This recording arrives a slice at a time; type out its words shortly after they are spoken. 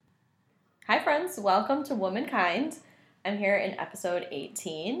Hi friends, welcome to Womankind. I'm here in episode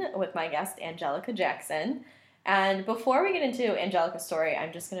 18 with my guest Angelica Jackson. And before we get into Angelica's story,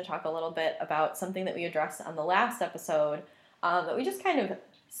 I'm just going to talk a little bit about something that we addressed on the last episode that we just kind of,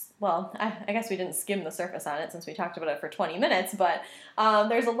 I guess we didn't skim the surface on it since we talked about it for 20 minutes, but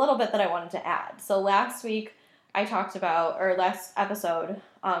there's a little bit that I wanted to add. So last episode,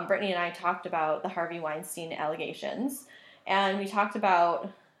 Brittany and I talked about the Harvey Weinstein allegations, and we talked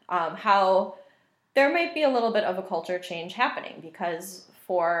about how there might be a little bit of a culture change happening because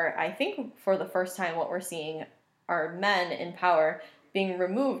I think for the first time what we're seeing are men in power being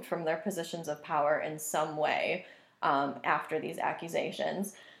removed from their positions of power in some way after these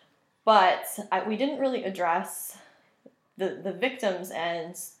accusations. But we didn't really address the victims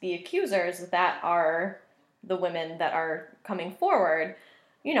and the accusers that are the women that are coming forward.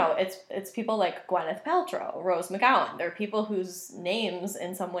 You know, it's people like Gwyneth Paltrow, Rose McGowan. They're people whose names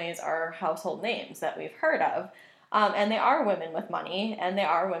in some ways are household names that we've heard of. And they are women with money, and they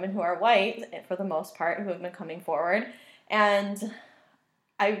are women who are white, for the most part, who have been coming forward. And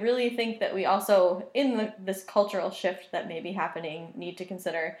I really think that we also, in this cultural shift that may be happening, need to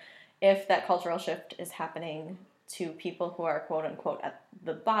consider if that cultural shift is happening to people who are quote-unquote at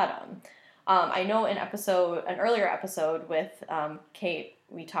the bottom. I know an earlier episode with Kate,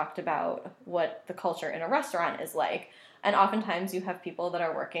 we talked about what the culture in a restaurant is like. And oftentimes you have people that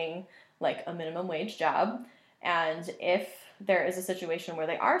are working like a minimum wage job. And if there is a situation where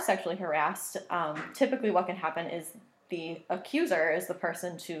they are sexually harassed, typically what can happen is the accuser is the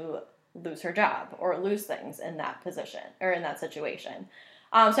person to lose her job or lose things in that position or in that situation.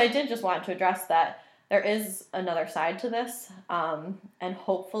 So I did just want to address that there is another side to this. And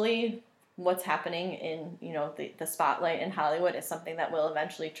hopefully what's happening in, the spotlight in Hollywood is something that will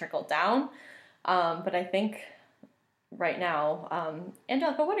eventually trickle down. But I think right now,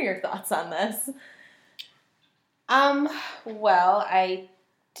 Angelica, what are your thoughts on this? Well, I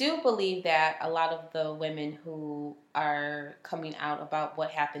do believe that a lot of the women who are coming out about what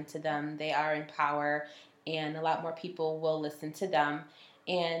happened to them, they are in power, and a lot more people will listen to them.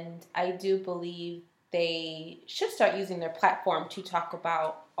 And I do believe they should start using their platform to talk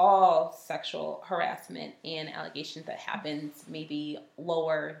about all sexual harassment and allegations that happens maybe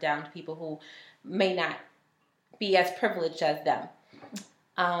lower down to people who may not be as privileged as them.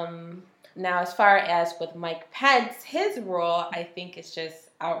 Now, as far as with Mike Pence, his role, I think is just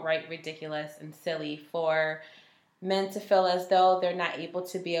outright ridiculous and silly for men to feel as though they're not able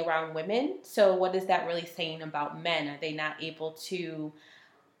to be around women. So what is that really saying about men? Are they not able to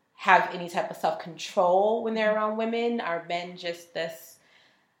have any type of self-control when they're around women? Are men just this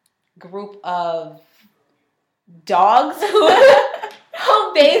group of dogs who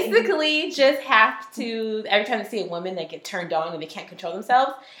basically just have to, every time they see a woman, they get turned on and they can't control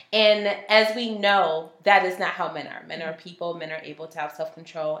themselves? And as we know, that is not how men are. Men are people. Men are able to have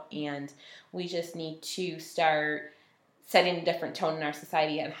self-control, and we just need to start setting a different tone in our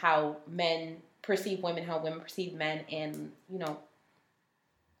society on how men perceive women, how women perceive men, and,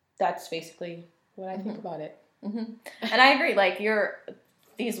 that's basically what I think about it. Mm-hmm. And I agree. Like,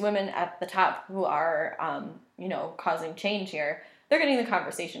 these women at the top who are, causing change here, they're getting the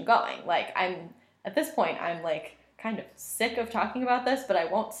conversation going. Like, at this point, I'm like kind of sick of talking about this, but I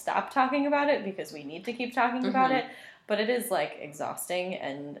won't stop talking about it because we need to keep talking about it. But it is like exhausting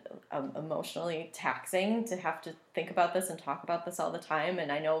and emotionally taxing to have to think about this and talk about this all the time.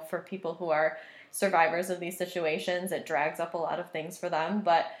 And I know for people who are survivors of these situations, it drags up a lot of things for them.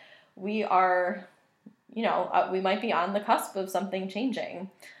 But we are, we might be on the cusp of something changing.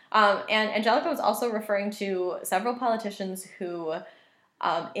 And Angelica was also referring to several politicians who,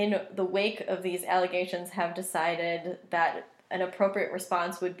 in the wake of these allegations, have decided that an appropriate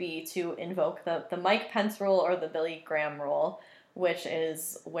response would be to invoke the Mike Pence rule or the Billy Graham rule, which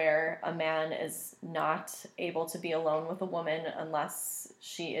is where a man is not able to be alone with a woman unless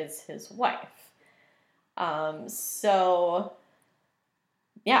she is his wife.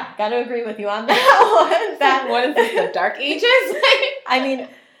 Yeah, got to agree with you on that one. What is this, the Dark Ages? I mean,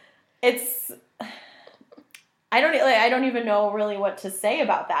 I don't even know really what to say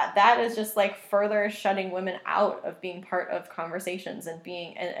about that. That is just like further shutting women out of being part of conversations and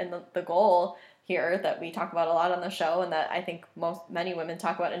being, and the goal here that we talk about a lot on the show, and that I think many women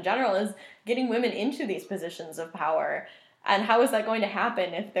talk about in general, is getting women into these positions of power. And how is that going to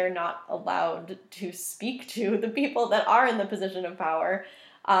happen if they're not allowed to speak to the people that are in the position of power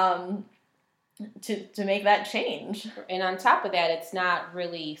to make that change? And on top of that, it's not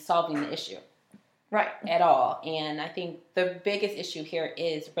really solving the issue. Right. At all. And I think the biggest issue here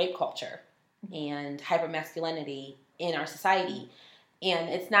is rape culture and hypermasculinity in our society. And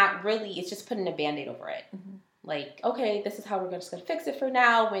it's not really, it's just putting a Band-Aid over it. Mm-hmm. Like, okay, this is how we're just going to fix it for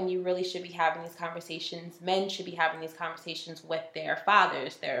now, when you really should be having these conversations. Men should be having these conversations with their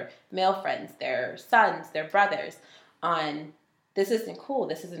fathers, their male friends, their sons, their brothers on, this isn't cool,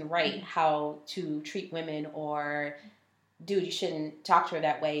 this isn't right, how to treat women, or, dude, you shouldn't talk to her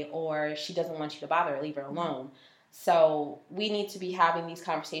that way, or she doesn't want you to bother her, leave her alone. So we need to be having these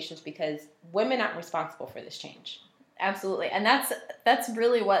conversations because women aren't responsible for this change. Absolutely. And that's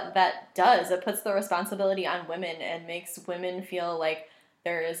really what that does. It puts the responsibility on women and makes women feel like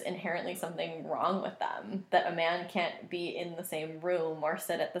there is inherently something wrong with them, that a man can't be in the same room or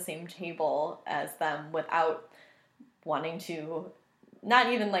sit at the same table as them without wanting to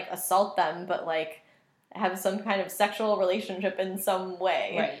not even like assault them, but like have some kind of sexual relationship in some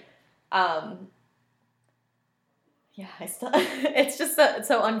way. Right. Yeah, it's just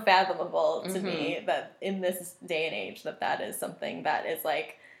so unfathomable to me that in this day and age that is something that is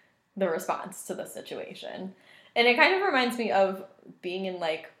like the response to the situation. And it kind of reminds me of being in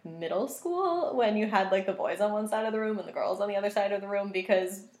like middle school when you had like the boys on one side of the room and the girls on the other side of the room,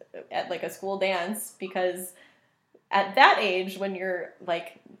 because at like a school dance, because at that age when you're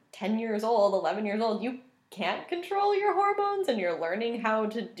like 10 years old, 11 years old, you can't control your hormones and you're learning how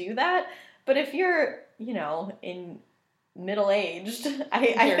to do that. But if you're, in middle-aged,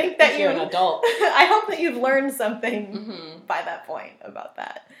 I think that you're an adult. I hope that you've learned something by that point about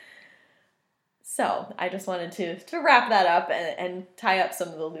that. So I just wanted to wrap that up and tie up some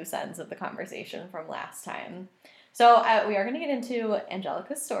of the loose ends of the conversation from last time. So we are going to get into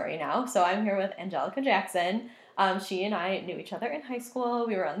Angelica's story now. So I'm here with Angelica Jackson. She and I knew each other in high school.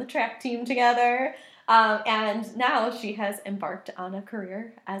 We were on the track team together. And now she has embarked on a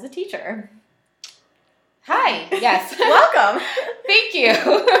career as a teacher. Hi. Yes. Welcome. Thank you.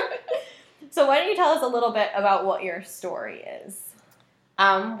 So why don't you tell us a little bit about what your story is?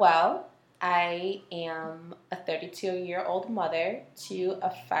 Well, I am a 32-year-old mother to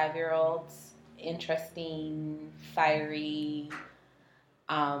a 5-year-old, interesting, fiery,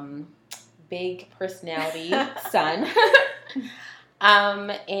 big personality son.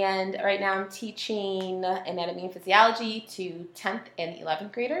 And right now I'm teaching anatomy and physiology to 10th and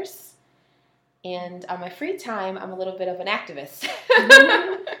 11th graders. And on my free time, I'm a little bit of an activist.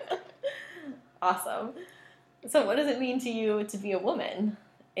 Awesome. So what does it mean to you to be a woman?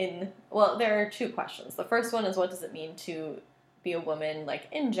 Well, there are two questions. The first one is, what does it mean to be a woman, like,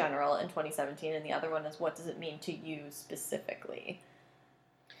 in general in 2017? And the other one is, what does it mean to you specifically?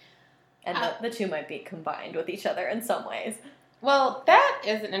 And the two might be combined with each other in some ways. Well, that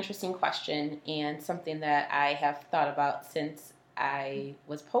is an interesting question and something that I have thought about since I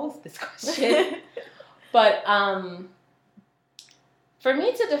was posed this question. But for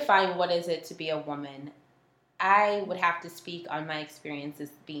me to define what is it to be a woman, I would have to speak on my experience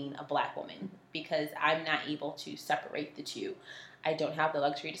as being a Black woman, because I'm not able to separate the two. I don't have the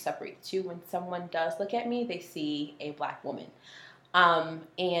luxury to separate the two. When someone does look at me, they see a Black woman.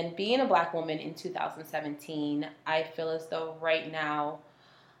 And being a Black woman in 2017, I feel as though right now,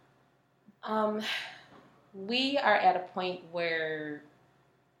 we are at a point where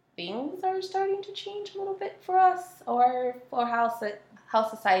things are starting to change a little bit for us, or for how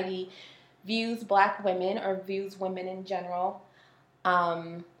society views Black women or views women in general.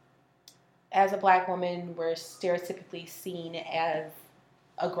 As a Black woman, we're stereotypically seen as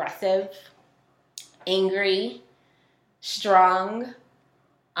aggressive, angry, strong,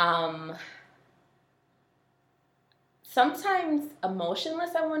 sometimes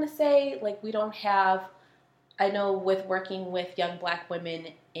emotionless, I want to say. Like, we don't have, I know with working with young Black women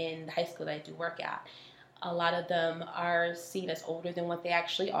in the high school that I do work at, a lot of them are seen as older than what they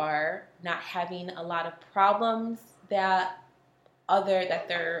actually are, not having a lot of problems that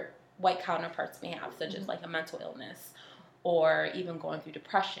their white counterparts may have, such as like a mental illness, or even going through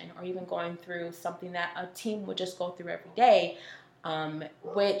depression, or even going through something that a teen would just go through every day,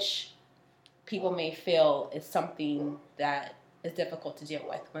 which people may feel is something that is difficult to deal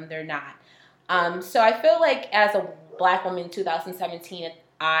with when they're not. So I feel like as a Black woman in 2017,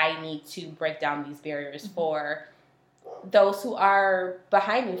 I need to break down these barriers for those who are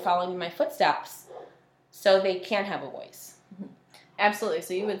behind me, following in my footsteps, so they can have a voice. Absolutely.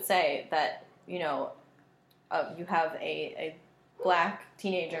 So you would say that, you have a Black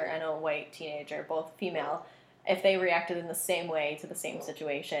teenager and a white teenager, both female. If they reacted in the same way to the same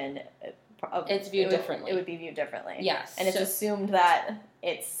situation, it's viewed differently. It would be viewed differently. Yes. And it's assumed that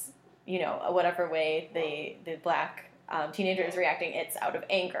it's, whatever way the Black teenager is reacting, it's out of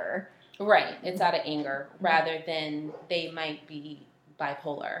anger. Right. It's out of anger, rather than they might be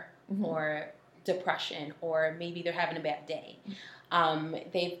bipolar or depression, or maybe they're having a bad day.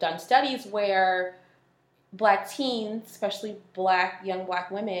 They've done studies where Black teens, especially young black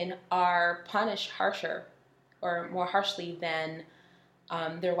women, are punished harsher or more harshly than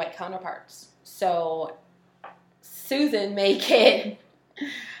their white counterparts. So Susan may get,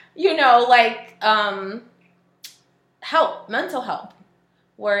 mental help,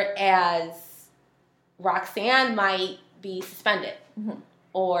 whereas Roxanne might be suspended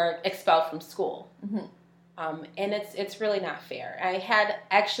or expelled from school. And it's really not fair. I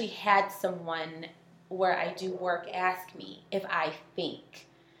actually had someone where I do work ask me if I think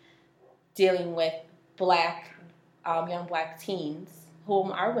dealing with young black teens,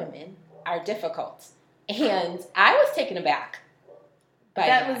 whom are women, are difficult. And I was taken aback by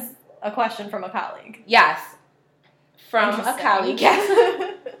that. That was a question from a colleague. Yes, from a colleague,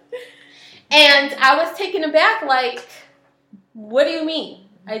 yes. And I was taken aback, like, what do you mean?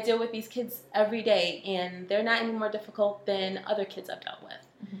 I deal with these kids every day, and they're not any more difficult than other kids I've dealt with.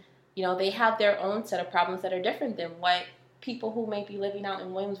 They have their own set of problems that are different than what people who may be living out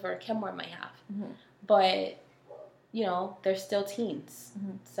in Williamsburg, Kenmore might have. But, they're still teens.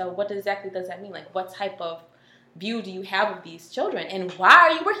 So what exactly does that mean? Like, what type of view do you have of these children? And why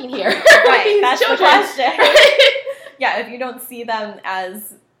are you working here? Right, that's the question. Yeah, if you don't see them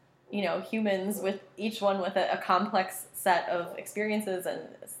as, humans, with each one with a complex set of experiences and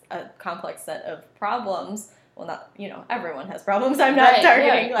a complex set of problems. Well, not, everyone has problems. I'm not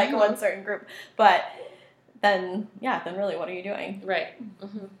targeting one certain group. But then really, what are you doing? Right.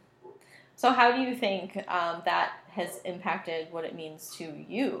 So how do you think that has impacted what it means for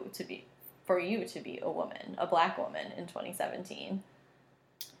you to be a woman, a black woman in 2017?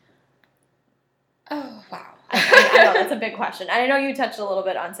 Oh, wow. I know, that's a big question. And I know you touched a little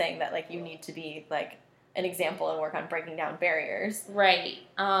bit on saying that, you need to be, an example and work on breaking down barriers. Right.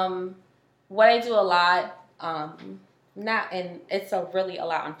 What I do a lot, and it's really a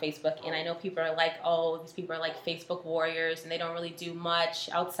lot on Facebook, and I know people are like, oh, these people are like Facebook warriors, and they don't really do much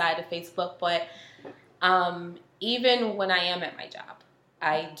outside of Facebook, but even when I am at my job,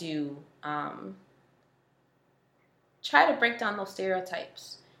 I do try to break down those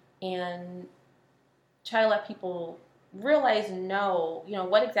stereotypes and try to let people realize,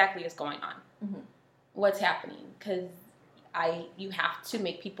 what exactly is going on, what's happening, because you have to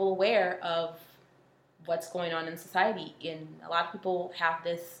make people aware of what's going on in society, and a lot of people have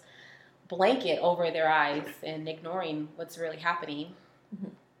this blanket over their eyes and ignoring what's really happening.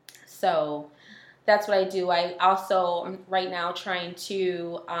 So that's what I do. I also am right now trying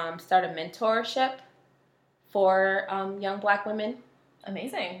to start a mentorship for young black women.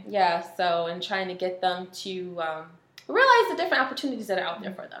 Amazing. Yeah, and trying to get them to realize the different opportunities that are out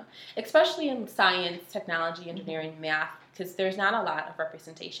there for them, especially in science, technology, engineering, math, because there's not a lot of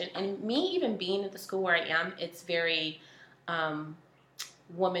representation. And me even being at the school where I am, it's very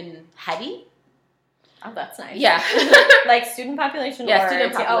woman-heavy. Oh, that's nice. Yeah. Like student population? Yeah,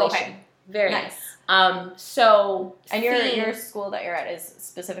 student population. Okay. Very nice. And your school that you're at is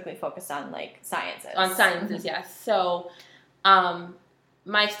specifically focused on, sciences? On sciences, yes. So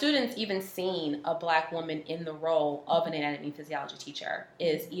my students, even seeing a black woman in the role of an anatomy and physiology teacher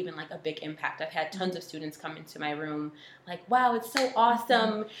is even a big impact. I've had tons of students come into my room like, wow, it's so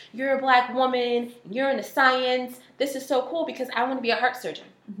awesome. You're a black woman. You're into science. This is so cool because I want to be a heart surgeon.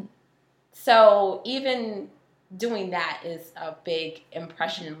 So even doing that is a big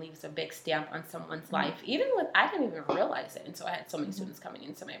impression and leaves a big stamp on someone's life. I didn't even realize it until I had so many students coming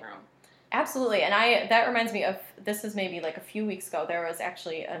into my room. Absolutely. And that reminds me of, this is maybe a few weeks ago, there was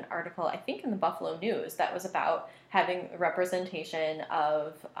actually an article, I think in the Buffalo News, that was about having representation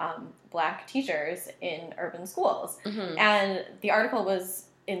of black teachers in urban schools. And the article was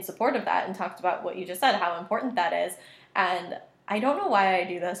in support of that and talked about what you just said, how important that is. And I don't know why I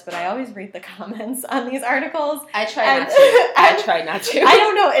do this, but I always read the comments on these articles. I try not to. I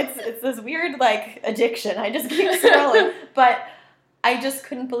don't know. It's this weird, addiction. I just keep scrolling. But I just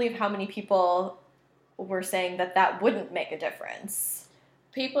couldn't believe how many people were saying that wouldn't make a difference.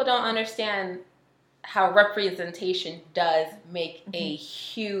 People don't understand how representation does make a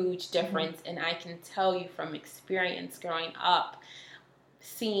huge difference. And I can tell you from experience growing up,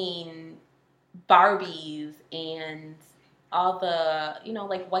 seeing Barbies and all the,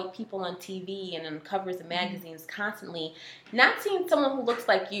 white people on TV and on covers of magazines constantly, not seeing someone who looks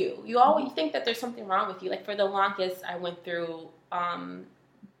like you. You always think that there's something wrong with you. For the longest, I went through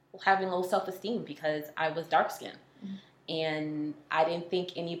having low self-esteem because I was dark-skinned. And I didn't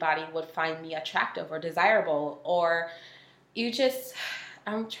think anybody would find me attractive or desirable. Or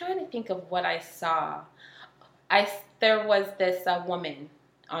I'm trying to think of what I saw. There was this woman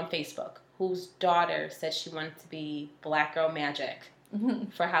on Facebook whose daughter said she wanted to be Black Girl Magic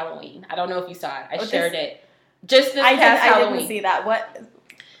for Halloween. I don't know if you saw it. I shared it just this past Halloween. I didn't see that. What?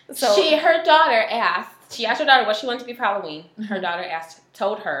 So her daughter asked. She asked her daughter what she wanted to be for Halloween. Her daughter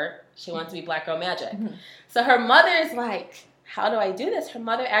told her she wanted to be Black Girl Magic. So her mother is like, how do I do this? Her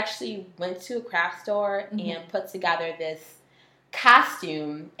mother actually went to a craft store and put together this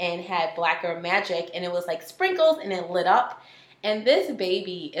costume and had Black Girl Magic, and it was like sprinkles and it lit up. And this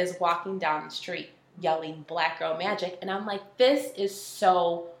baby is walking down the street yelling Black Girl Magic, and I'm like, this is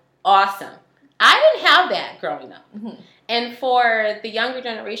so awesome. I didn't have that growing up. And for the younger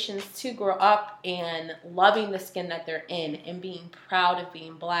generations to grow up and loving the skin that they're in and being proud of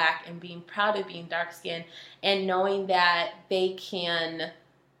being Black and being proud of being dark skinned and knowing that they can,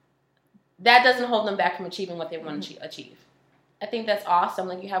 that doesn't hold them back from achieving what they want to achieve. I think that's awesome.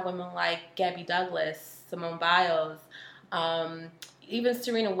 Like, you have women like Gabby Douglas, Simone Biles, even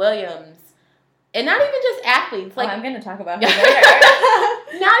Serena Williams, and not even just athletes. Like, I'm going to talk about her later.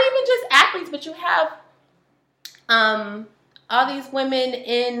 Not even just athletes, but you have all these women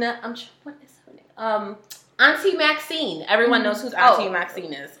in, what is her name? Auntie Maxine. Everyone knows who Auntie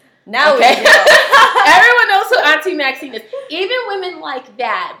Maxine is. Now okay. We know. Everyone knows who Auntie Maxine is. Even women like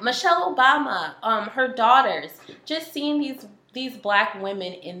that. Michelle Obama, her daughters. Just seeing these Black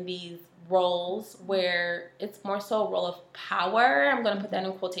women in these roles where it's more so a role of power. I'm going to put that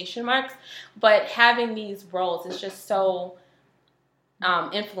in quotation marks. But having these roles is just so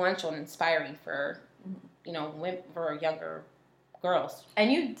influential and inspiring for, for younger girls.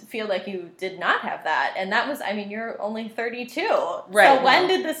 And you feel like you did not have that. And that was, you're only 32. Right. So when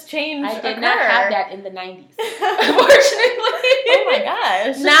did this change I did occur? not have that in the 90s, unfortunately. Oh my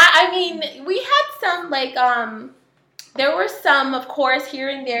gosh. We had some, there were some, of course, here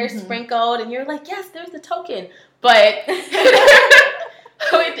and there sprinkled, and you're like, yes, there's a token. But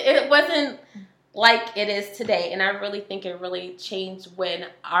it wasn't like it is today. And I really think it really changed when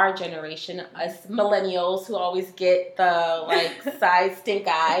our generation, us millennials who always get the size stink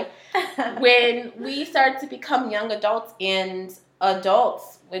eye, when we start to become young adults and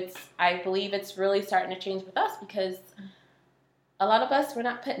adults, which I believe it's really starting to change with us, because a lot of us, we're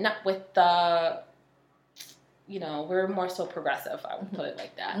not putting up with the, we're more so progressive, I would put it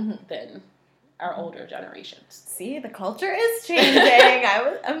like that, than our older generations. See, the culture is changing.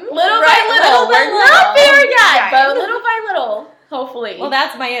 I'm little by little. We're not there yet, but little by little, hopefully. Well,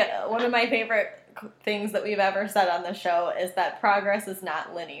 that's one of my favorite things that we've ever said on the show is that progress is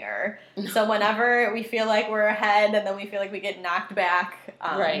not linear. So whenever we feel like we're ahead and then we feel like we get knocked back,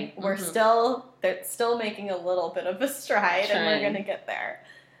 we're they're still making a little bit of a stride, and we're going to get there.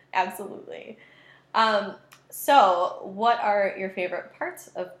 Absolutely. So what are your favorite parts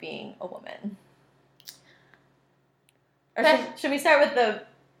of being a woman? Or should we start with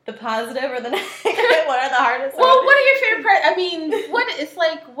the positive or the negative? What are the hardest? Well, what are your favorite parts?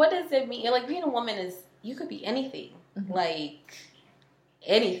 What does it mean? Like, being a woman is, you could be anything. Like,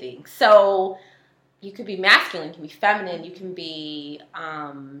 anything. So, you could be masculine, you can be feminine, you can be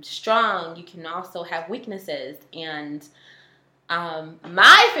strong, you can also have weaknesses. And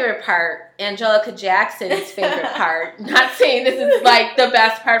my favorite part, Angelica Jackson's favorite part, not saying this is the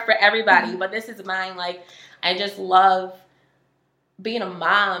best part for everybody, but this is mine. I just love being a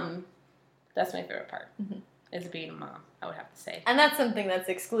mom. That's my favorite part, is being a mom, I would have to say. And that's something that's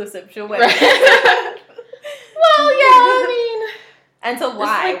exclusive to women. Well, yeah, And so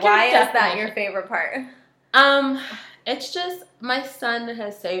why? Why is that your favorite part? It's just, my son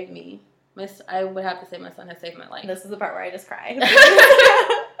has saved me. I would have to say my son has saved my life. This is the part where I just cry.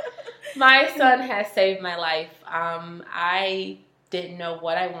 My son has saved my life. I didn't know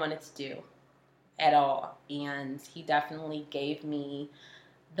what I wanted to do at all, and he definitely gave me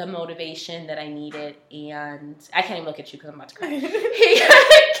the motivation that I needed, and I can't even look at you because I'm about to cry. He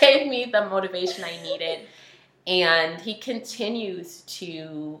gave me the motivation I needed, and he continues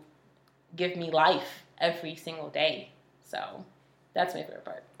to give me life every single day. So that's my favorite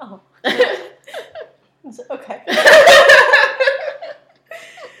part. Oh. Okay.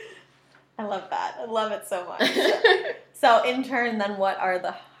 I love that. I love it so much. So in turn, then, what are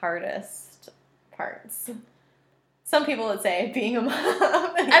the hardest parts? Some people would say being a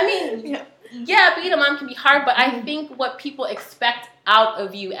mom. Yeah, being a mom can be hard, but I think what people expect out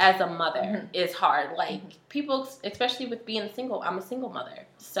of you as a mother is hard. People, especially with being single, I'm a single mother.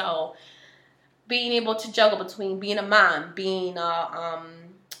 So being able to juggle between being a mom, being a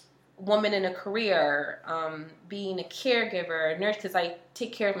woman in a career, being a caregiver, a nurse, because I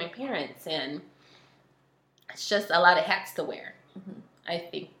take care of my parents, and it's just a lot of hats to wear, I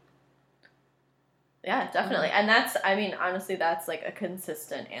think. Yeah, definitely. And that's, I mean, honestly, that's like a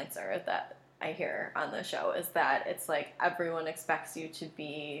consistent answer that I hear on the show, is that it's like everyone expects you to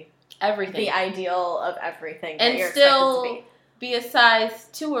be everything, the ideal of everything that and you're still expected to be a size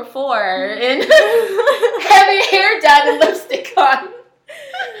 2 or 4 and have your hair done and lipstick on.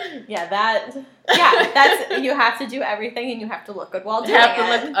 Yeah, that's, you have to do everything and you have to look good while doing it. You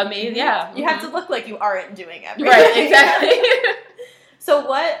have to look amazing, yeah. You have to look like you aren't doing everything. Right, exactly. So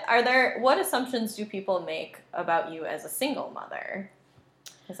what assumptions do people make about you as a single mother?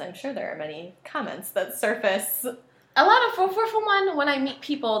 Because I'm sure there are many comments that surface. A lot of, for one, when I meet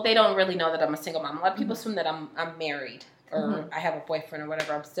people, they don't really know that I'm a single mom. A lot of people assume that I'm married or I have a boyfriend or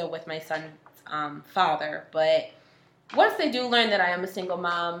whatever. I'm still with my son's father. But once they do learn that I am a single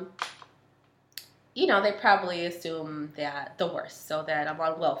mom, you know, they probably assume that the worst, so that I'm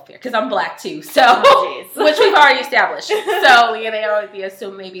on welfare. Because I'm black too, so which we've already established. So yeah, they already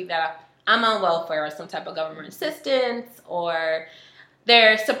assume maybe that I'm on welfare or some type of government assistance, or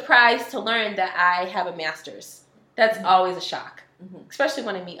they're surprised to learn that I have a master's. That's always a shock, especially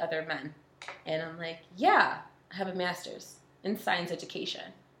when I meet other men. And I'm like, yeah, I have a master's in science education,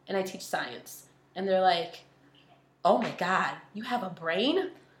 and I teach science. And they're like, oh my God, you have a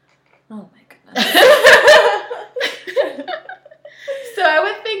brain? Oh my goodness. So I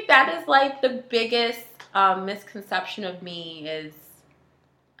would think that is like the biggest misconception of me is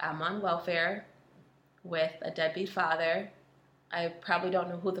I'm on welfare with a deadbeat father. I probably don't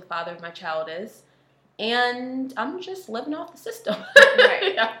know who the father of my child is. And I'm just living off the system.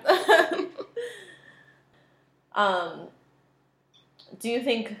 Right. Do you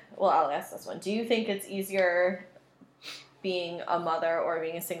think, well, I'll ask this one. Do you think it's easier being a mother or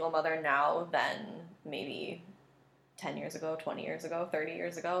being a single mother now than maybe 10 years ago, 20 years ago, 30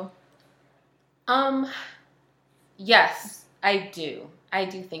 years ago? Yes, I do. I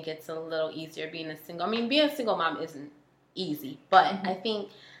do think it's a little easier being a single. I mean, being a single mom isn't easy, but I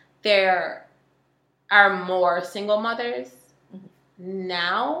think there are more single mothers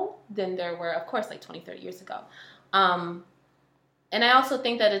now than there were, of course, like 20, 30 years ago. And I also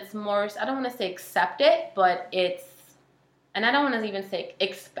think that it's more, I don't want to say accepted, but it's, and I don't want to even say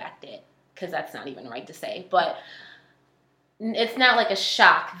expected, because that's not even right to say, but it's not like a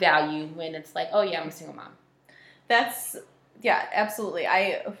shock value when it's like, oh yeah, I'm a single mom. That's, yeah, absolutely.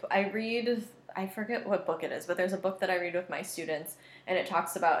 I read, I forget what book it is, but there's a book that I read with my students, and it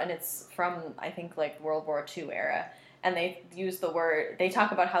talks about, and it's from, I think, like World War II era, and they use the word, they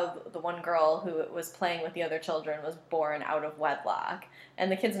talk about how the one girl who was playing with the other children was born out of wedlock,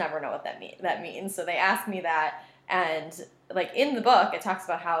 and the kids never know what that means, so they asked me that, and like in the book, it talks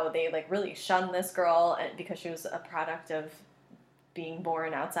about how they like really shunned this girl because she was a product of being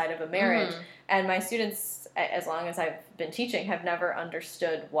born outside of a marriage, and my students, as long as I've been teaching, have never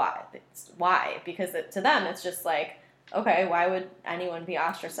understood why, because to them it's just like, okay, why would anyone be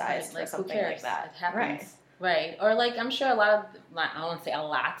ostracized for something like that? It happens. Right. Or like, I'm sure a lot of, I don't want to say a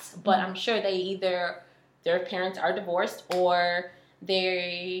lot, but I'm sure they either, their parents are divorced or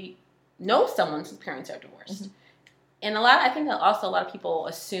they know someone whose parents are divorced. And I think that also a lot of people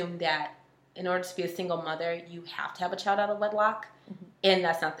assume that in order to be a single mother, you have to have a child out of wedlock. And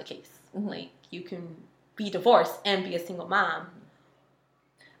that's not the case. Like, you can be divorced and be a single mom.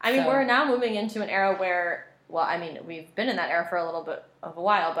 I mean, we're now moving into an era where, well, I mean, we've been in that era for a little bit of a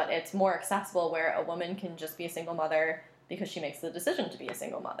while, but it's more accessible where a woman can just be a single mother because she makes the decision to be a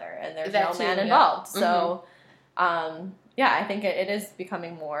single mother, and there's no man involved. So, yeah, I think it is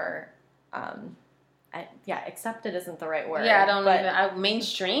becoming more, accepted isn't the right word. Yeah,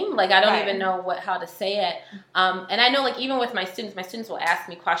 mainstream. Like, I don't even know how to say it. And I know, like, even with my students will ask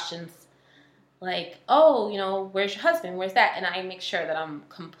me questions like, oh, you know, where's your husband? Where's that? And I make sure that I'm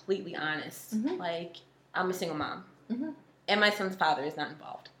completely honest. Like, I'm a single mom. And my son's father is not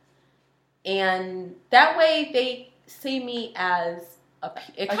involved. And that way they see me as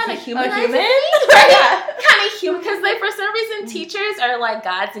it kind of humanizes me. Right? Kind of human. Because, like, for some reason, teachers are like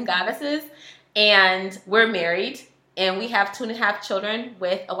gods and goddesses. And we're married. And we have 2.5 children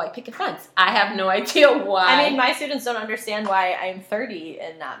with a white picket fence. I have no idea why. I mean, my students don't understand why I'm 30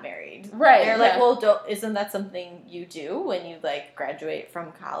 and not married. Right. They're like, well, isn't that something you do when you, like, graduate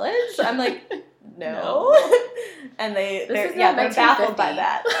from college? I'm like, no. And they're baffled by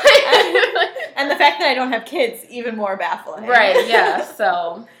that. And the fact that I don't have kids, even more baffling. Right, yeah,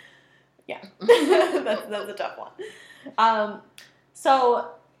 so. Yeah. That's a tough one.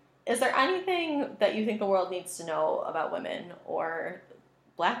 So, is there anything that you think the world needs to know about women, or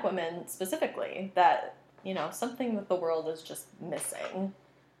Black women specifically, that, you know, something that the world is just missing?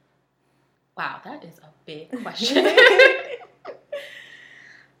 Wow, that is a big question.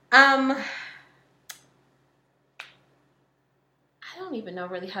 don't even know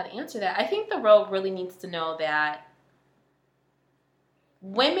really how to answer that. I think the world really needs to know that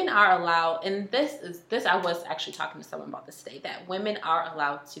women are allowed, and this I was actually talking to someone about this today, that women are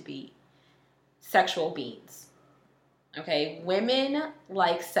allowed to be sexual beings. Okay, women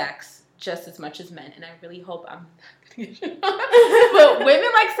like sex just as much as men, and I really hope I'm but women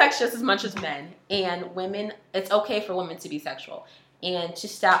like sex just as much as men, and women, it's okay for women to be sexual, and to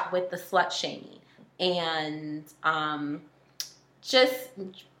stop with the slut shaming, and just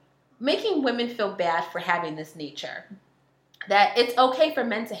making women feel bad for having this nature. That it's okay for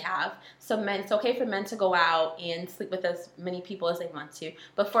men to have. So it's okay for men to go out and sleep with as many people as they want to.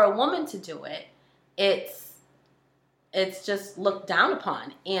 But for a woman to do it, it's just looked down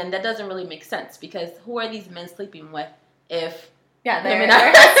upon. And that doesn't really make sense, because who are these men sleeping with if there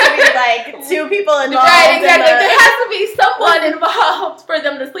has to be like two people involved. Right, exactly. There has to be someone involved for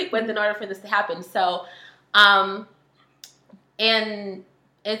them to sleep with in order for this to happen. So, and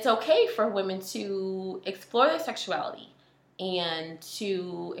it's okay for women to explore their sexuality and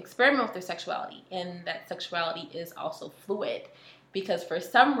to experiment with their sexuality, and that sexuality is also fluid, because for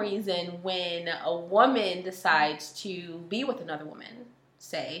some reason when a woman decides to be with another woman,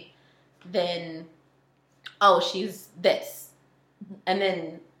 say, then, oh, she's this. And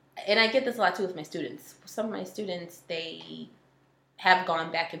I get this a lot too with my students. Some of my students, they have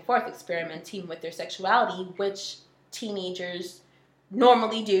gone back and forth experimenting with their sexuality, which teenagers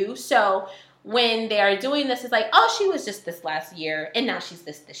normally do. So when they are doing this, it's like, oh, she was just this last year, and now she's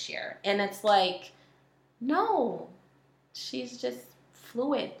this year. And it's like, no, she's just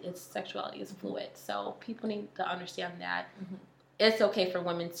fluid. Its sexuality is fluid. So people need to understand that it's okay for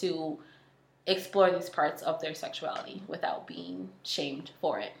women to explore these parts of their sexuality without being shamed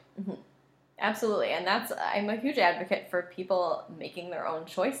for it. Absolutely. And I'm a huge advocate for people making their own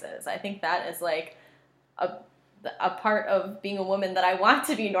choices. I think that is like a part of being a woman that I want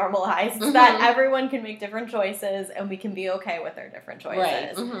to be normalized, that everyone can make different choices and we can be okay with their different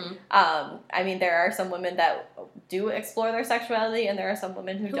choices. Right. I mean, there are some women that do explore their sexuality, and there are some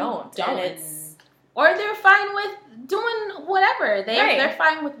women who don't. And or they're fine with doing whatever. They're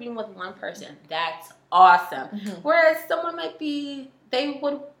fine with being with one person. That's awesome. Whereas someone might be, don't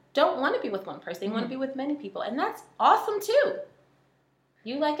want to be with one person. They want to be with many people, and that's awesome too.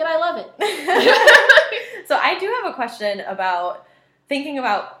 You like it, I love it. So I do have a question about thinking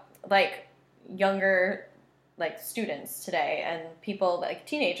about like younger like students today and people like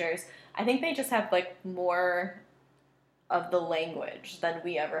teenagers. I think they just have like more of the language than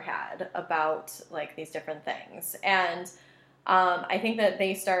we ever had about like these different things. And I think that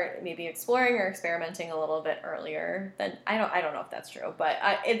they start maybe exploring or experimenting a little bit earlier than, I don't know if that's true, but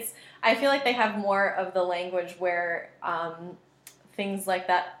I feel like they have more of the language where things like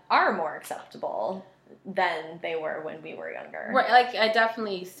that are more acceptable than they were when we were younger. Right, like I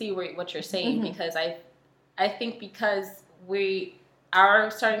definitely see what you're saying, because I think because we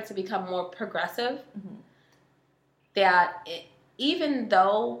are starting to become more progressive, that even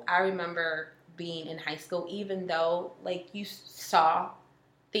though I remember being in high school, even though like you saw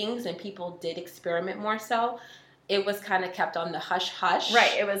things and people did experiment more so, it was kind of kept on the hush-hush.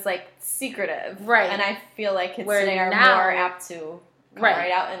 Right, it was like secretive. Right. And I feel like kids today are more apt to come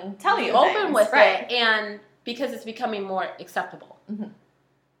right out and tell you open things. With it, and because it's becoming more acceptable.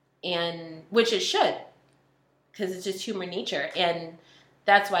 And which it should, because it's just human nature, and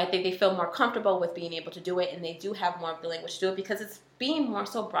that's why I think they feel more comfortable with being able to do it, and they do have more of the language to do it, because it's being more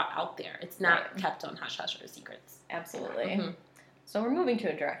so brought out there. It's not kept on hush-hush or secrets. Absolutely. So we're moving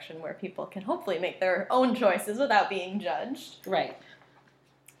to a direction where people can hopefully make their own choices without being judged. Right.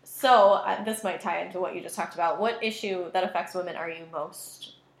 So this might tie into what you just talked about. What issue that affects women are you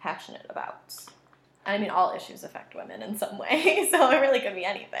most passionate about? I mean, all issues affect women in some way, so it really could be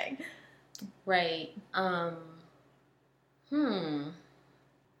anything. Right.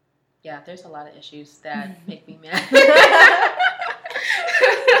 Yeah, there's a lot of issues that make me mad.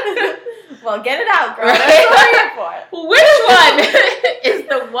 Well, get it out, girl. That's what we're here for. Which one is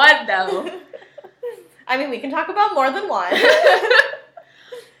the one, though? I mean, we can talk about more than one.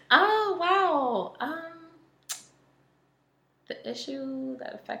 Oh, wow. The issue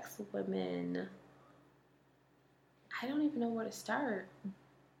that affects women, I don't even know where to start.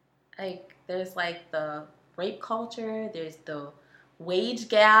 Like, there's like the rape culture, there's the wage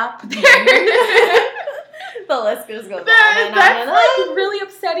gap. The list just goes on and on. That's like really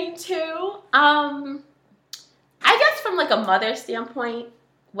upsetting too. I guess from like a mother standpoint,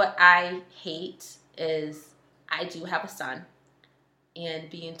 what I hate is I do have a son, and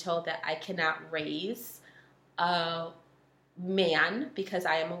being told that I cannot raise a man because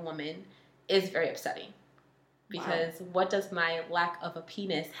I am a woman is very upsetting. Because what does my lack of a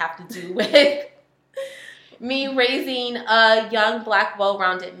penis have to do with me raising a young, black,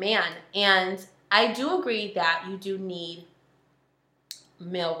 well-rounded man? And I do agree that you do need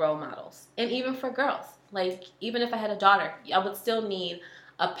male role models. And even for girls. Like, even if I had a daughter, I would still need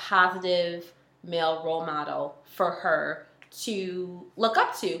a positive male role model for her to look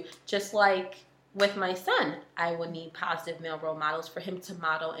up to. Just like with my son, I would need positive male role models for him to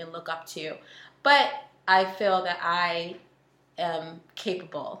model and look up to. But I feel that I am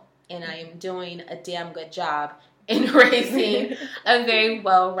capable and I am doing a damn good job in raising a very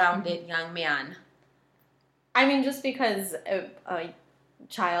well-rounded young man. I mean, just because a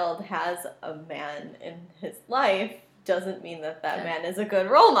child has a man in his life doesn't mean that man is a good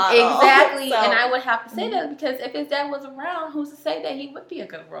role model. Exactly. So, and I would have to say that because if his dad was around, who's to say that he would be a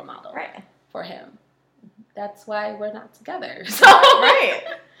good role model for him? That's why we're not together. So. Right.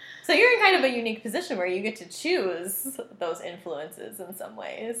 So you're in kind of a unique position where you get to choose those influences in some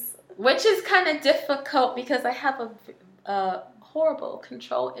ways. Which is kind of difficult because I have a horrible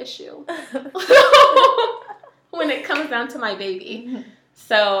control issue when it comes down to my baby. Mm-hmm.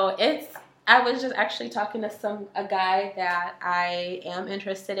 So I was just actually talking to a guy that I am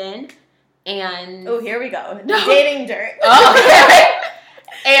interested in, and here we go, dating dirt. Okay.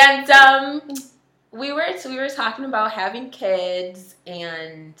 And we were talking about having kids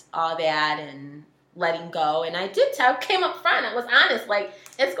and all that and letting go, and I came up front. I was honest, like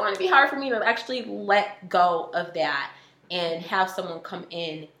it's going to be hard for me to actually let go of that and have someone come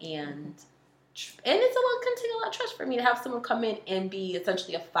in and it's going to take a lot of trust for me to have someone come in and be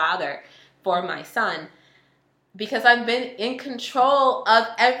essentially a father for my son, because I've been in control of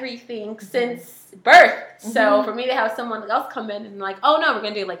everything since birth. Mm-hmm. So for me to have someone else come in and like, oh no, we're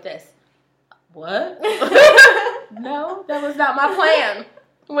going to do it like this. What? No, that was not my plan.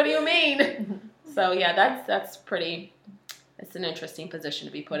 What do you mean? So yeah, that's it's an interesting position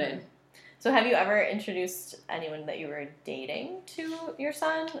to be put in. So have you ever introduced anyone that you were dating to your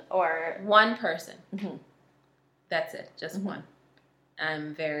son, or? One person. Mm-hmm. That's it. Just one.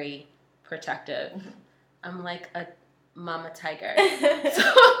 I'm very protective. Mm-hmm. I'm like a mama tiger.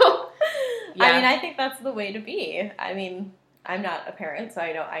 So, yeah. I mean, I think that's the way to be. I mean, I'm not a parent, so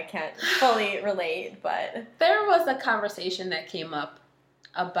I can't fully relate, but. There was a conversation that came up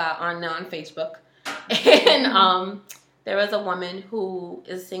on Facebook, and there was a woman who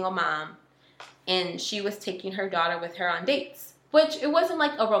is a single mom, and she was taking her daughter with her on dates, which it wasn't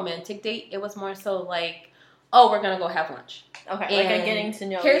like a romantic date. It was more so like, oh, we're going to go have lunch. Okay, and like a getting to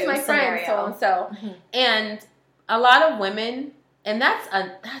know you here's my scenario. Friend, so-and-so. Mm-hmm. And a lot of women, and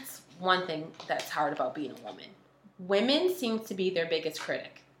that's one thing that's hard about being a woman. Women seem to be their biggest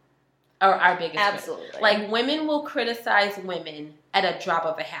critic. Or our biggest Absolutely. critic. Like, women will criticize women at a drop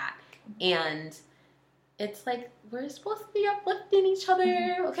of a hat. And it's like, we're supposed to be uplifting each other.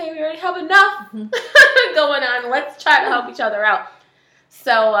 Mm-hmm. Okay, we already have enough going on. Let's try to help each other out.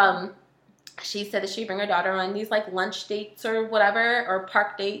 So, she said that she'd bring her daughter on these, like, lunch dates or whatever, or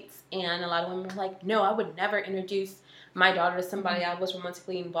park dates. And a lot of women were like, no, I would never introduce my daughter to somebody I was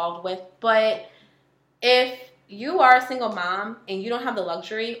romantically involved with. But if you are a single mom and you don't have the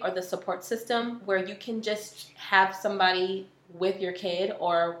luxury or the support system where you can just have somebody with your kid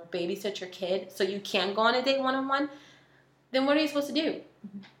or babysit your kid so you can go on a date one-on-one, then what are you supposed to do?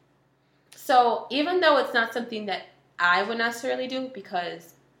 Mm-hmm. So even though it's not something that I would necessarily do,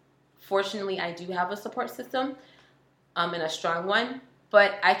 because fortunately I do have a support system and a strong one,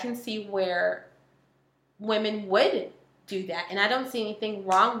 but I can see where women would do that. And I don't see anything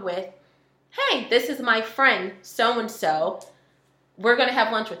wrong with, hey, this is my friend so-and-so. We're going to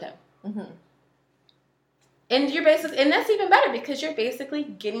have lunch with him. Mm-hmm. And that's even better because you're basically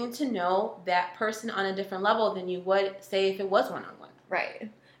getting to know that person on a different level than you would, say, if it was one-on-one. Right.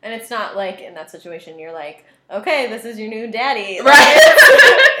 And it's not like in that situation you're like, okay, this is your new daddy. Right.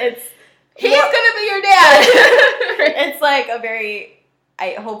 He's going to be your dad. It's like a very,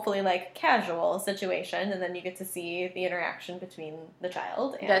 hopefully like casual situation, and then you get to see the interaction between the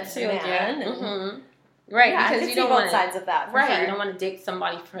child and the man. Mm-hmm. Right, yeah, because you don't want sides of that. Right, sure. You don't want to date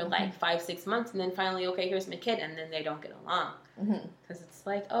somebody for like 5-6 months, and then finally, okay, here's my kid, and then they don't get along. Because it's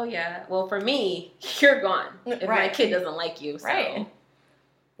like, oh yeah, well for me, you're gone if my kid doesn't like you. So. Right.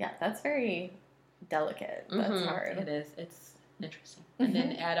 Yeah, that's very delicate. That's hard. It is. It's interesting. And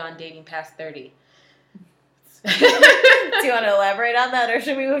then add on dating past 30. Do you want to elaborate on that, or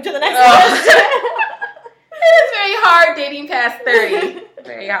should we move to the next question? It is very hard dating past 30.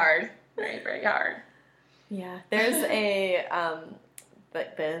 Very hard. Very, very hard. Yeah. There's a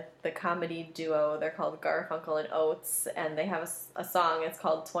the comedy duo, they're called Garfunkel and Oates, and they have a song, it's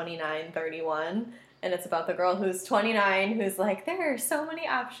called 2931. And it's about the girl who's 29 who's like, there are so many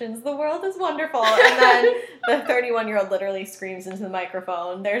options. The world is wonderful. And then the 31-year-old literally screams into the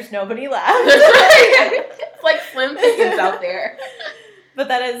microphone, there's nobody left. It's like slim pickings out there. But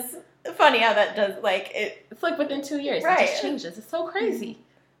that is funny how that does, like, it. It's like within 2 years. Right. It just changes. It's so crazy.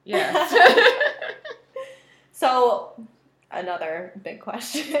 Yeah. So, another big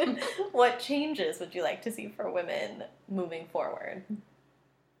question. What changes would you like to see for women moving forward?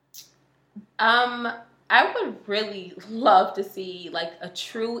 I would really love to see like a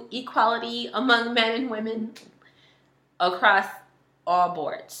true equality among men and women across all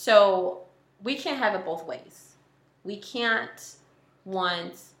boards. So we can't have it both ways. We can't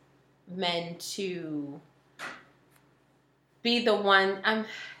want men to be the one.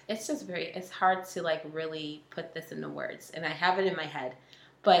 It's hard to like really put this into words, and I have it in my head,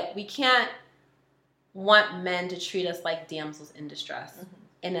 but we can't want men to treat us like damsels in distress. Mm-hmm.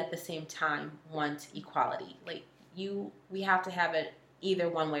 And at the same time want equality. Like we have to have it either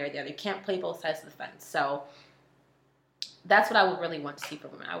one way or the other. You can't play both sides of the fence. So that's what I would really want to see for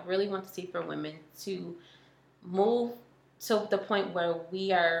women. I would really want to see for women to move to the point where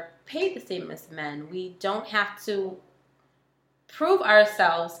we are paid the same as men. We don't have to prove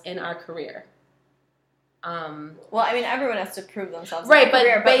ourselves in our career. Well, I mean, everyone has to prove themselves right, in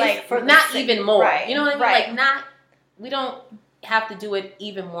their career, but like for not even more. Right, you know what I mean? Right. Like we don't have to do it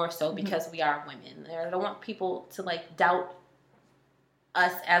even more so because we are women. I don't want people to like doubt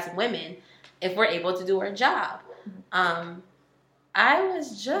us as women if we're able to do our job. I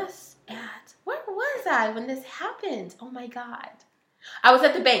was just where was I when this happened? Oh my God. I was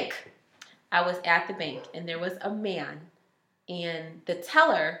at the bank. And there was a man and the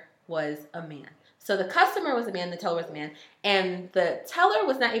teller was a man. So the customer was a man, the teller was a man, and the teller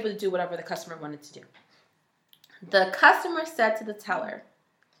was not able to do whatever the customer wanted to do. The customer said to the teller,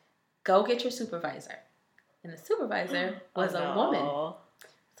 go get your supervisor. And the supervisor was a woman.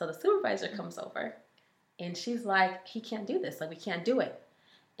 So the supervisor comes over and she's like, he can't do this. Like, we can't do it.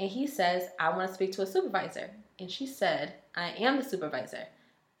 And he says, I want to speak to a supervisor. And she said, I am the supervisor.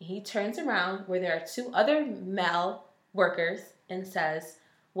 And he turns around where there are two other male workers and says,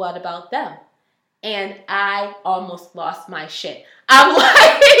 what about them? And I almost lost my shit. I'm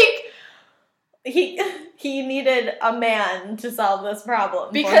like, He needed a man to solve this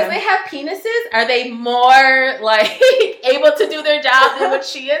problem. Because they have penises, are they more, like, able to do their job than what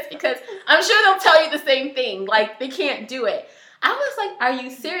she is? Because I'm sure they'll tell you the same thing. Like, they can't do it. I was like, are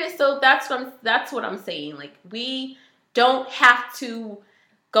you serious? So that's what I'm saying. Like, we don't have to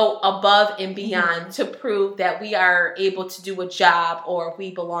go above and beyond to prove that we are able to do a job or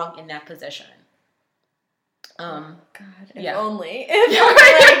we belong in that position. God, if only.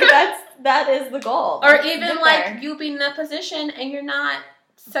 That is the goal. Or even like you being in that position and you're not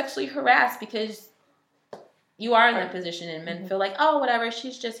sexually harassed because you are in that position and men feel like, oh, whatever,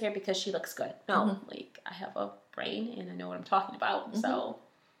 she's just here because she looks good. No, like I have a brain and I know what I'm talking about. So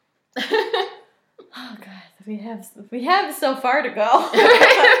oh God, we have so far to go.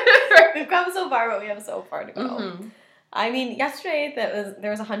 We've come so far, but we have so far to go. I mean, yesterday there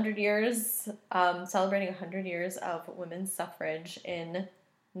was 100 years, celebrating 100 years of women's suffrage in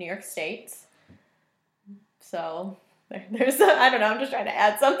New York State. So there's I don't know. I'm just trying to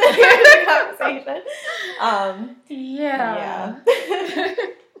add something here to the conversation. Yeah.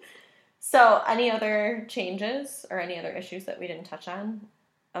 So, any other changes or any other issues that we didn't touch on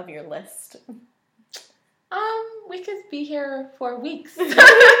of your list? We could be here for weeks.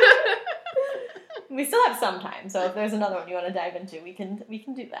 We still have some time, so if there's another one you want to dive into, we can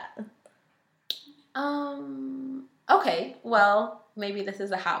do that. Okay, well, maybe this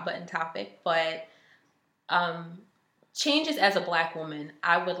is a hot button topic, but changes as a Black woman,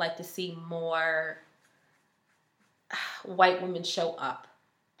 I would like to see more white women show up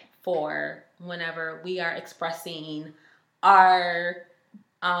for whenever we are expressing our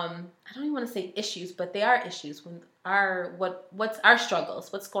I don't even want to say issues, but they are issues. When what's our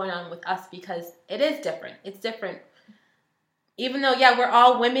struggles, what's going on with us, because it is different. It's different. Even though, yeah, we're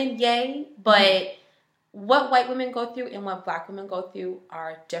all women, yay, but what white women go through and what Black women go through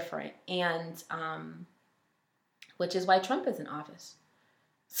are different. And which is why Trump is in office.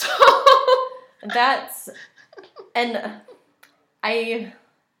 So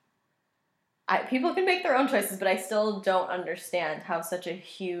people can make their own choices, but I still don't understand how such a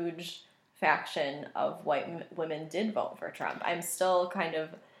huge faction of white women did vote for Trump. I'm still kind of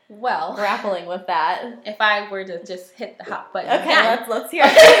grappling with that. If I were to just hit the hot button, okay, let's hear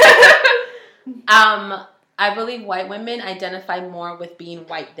it. I believe white women identify more with being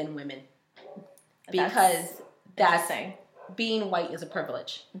white than women, because being white is a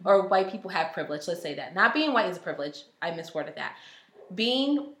privilege, or white people have privilege. Let's say that. Not being white is a privilege. I misworded that.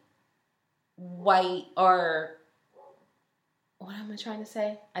 Being white, or what am I trying to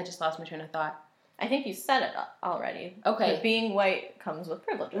say? I just lost my train of thought. I think you said it already. Okay. But being white comes with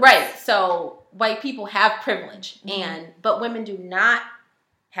privilege. Right. So white people have privilege, but women do not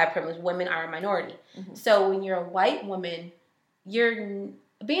have privilege. Women are a minority. Mm-hmm. So when you're a white woman,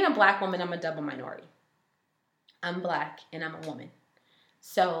 being a black woman, I'm a double minority. I'm black and I'm a woman.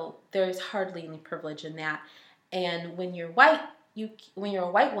 So there's hardly any privilege in that. And when you're white, when you're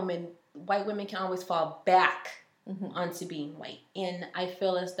a white woman, white women can always fall back onto being white. And I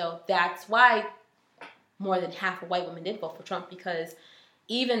feel as though that's why more than half of white women did vote for Trump, because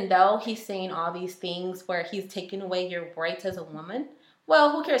even though he's saying all these things where he's taking away your rights as a woman,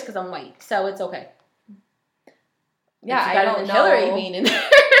 well, who cares, because I'm white, so it's okay. Yeah, it's better than Hillary being in there.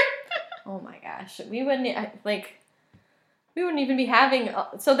 Oh my gosh, we wouldn't even be having.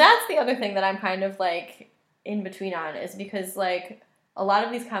 So that's the other thing that I'm kind of like in between on, is because like a lot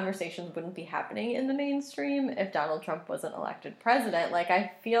of these conversations wouldn't be happening in the mainstream if Donald Trump wasn't elected president. Like,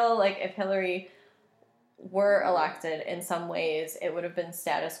 I feel like if Hillary were elected, in some ways it would have been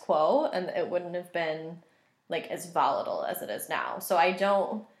status quo and it wouldn't have been like as volatile as it is now. So I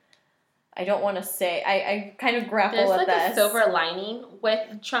don't want to say, I kind of grapple with this. There's like a silver lining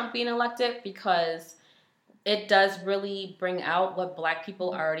with Trump being elected, because it does really bring out what black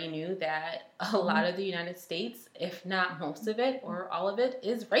people already knew, that a lot of the United States, if not most of it or all of it,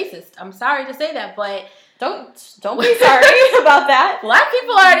 is racist. I'm sorry to say that, but don't be sorry about that. Black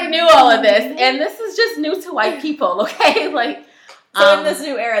people already knew all of this, and this is just new to white people, okay? Like, so in this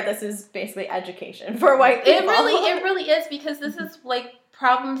new era, this is basically education for white people. It really is, because this is like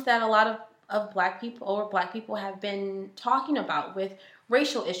problems that a lot of black people have been talking about with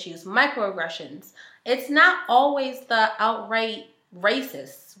racial issues, microaggressions. It's not always the outright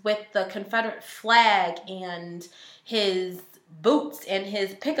racists with the Confederate flag and his boots and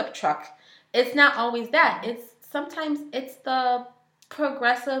his pickup truck. It's not always that. Sometimes it's the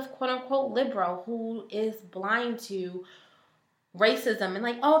progressive, quote unquote, liberal who is blind to racism and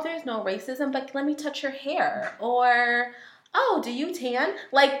like, oh, there's no racism, but let me touch your hair, or oh, do you tan?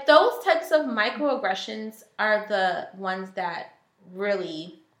 Like, those types of microaggressions are the ones that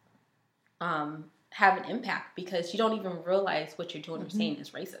really have an impact, because you don't even realize what you're doing or saying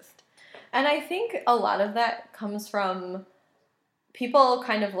is racist. And I think a lot of that comes from people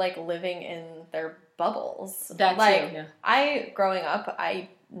kind of like living in their bubbles. That's like, yeah. Growing up, I'm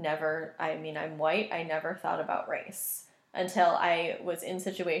white, I never thought about race until I was in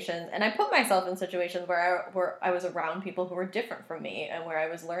situations, and I put myself in situations where I was around people who were different from me, and where I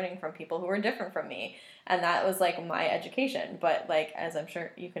was learning from people who were different from me, and that was like my education. But like, as I'm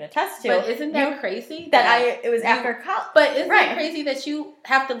sure you can attest to, but isn't that crazy it was after college? But isn't it crazy that you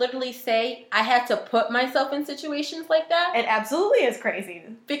have to literally say, I had to put myself in situations like that? It absolutely is crazy,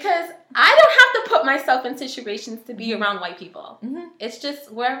 because I don't have to put myself in situations to be around white people. Mm-hmm. It's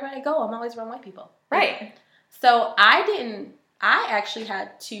just wherever I go, I'm always around white people. Right. So I actually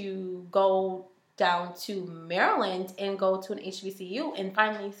had to go down to Maryland and go to an HBCU and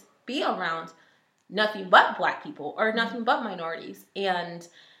finally be around nothing but black people or nothing but minorities. And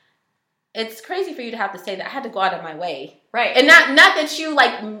it's crazy for you to have to say that. I had to go out of my way. Right. And not that you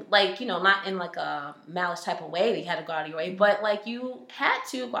like, you know, not in like a malice type of way that you had to go out of your way, but like you had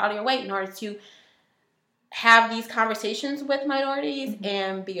to go out of your way in order to have these conversations with minorities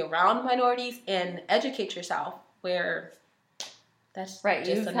and be around minorities and educate yourself, where that's right.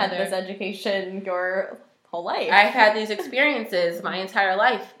 You've had this education your whole life. I've had these experiences my entire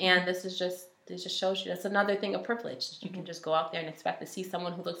life, and this just shows you that's another thing of privilege. You can just go out there and expect to see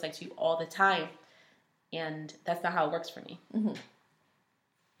someone who looks like you all the time, and that's not how it works for me. Mm-hmm.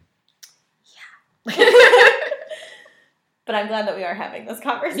 Yeah. But I'm glad that we are having this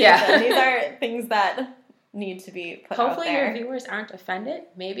conversation. Yeah. These are things that need to be put Hopefully out there. Your viewers aren't offended,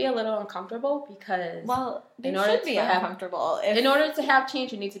 maybe a little uncomfortable, because they should be uncomfortable. In order to have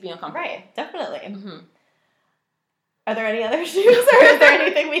change, you need to be uncomfortable. Right, definitely. Mm-hmm. Are there any other issues, or is there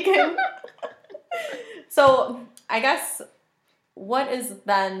anything we can... So, I guess, what is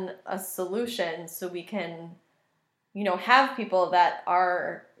then a solution so we can, you know, have people that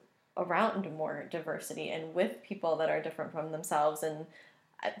are around more diversity and with people that are different from themselves, and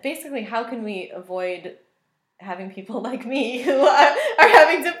basically how can we avoid having people like me who are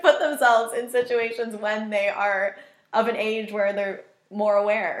having to put themselves in situations when they are of an age where they're more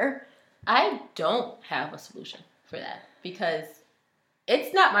aware? I don't have a solution for that, because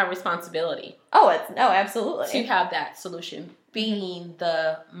it's not my responsibility. Absolutely. To have that solution, being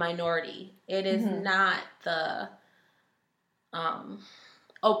the minority. It is not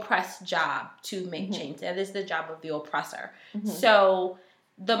oppressed job to make Mm-hmm. change. That is the job of the oppressor. Mm-hmm. So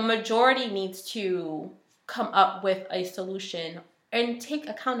the majority needs to come up with a solution and take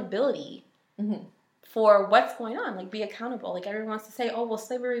accountability Mm-hmm. for what's going on. Like, be accountable. Like, everyone wants to say, oh, well,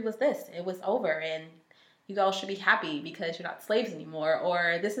 slavery was this. It was over, and you all should be happy because you're not slaves anymore,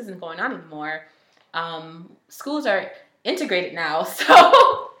 or this isn't going on anymore. Schools are integrated now,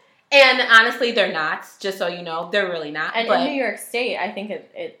 so... And honestly, they're not, just so you know. They're really not. And but in New York State, I think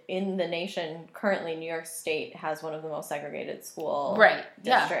it in the nation, currently, New York State has one of the most segregated school right.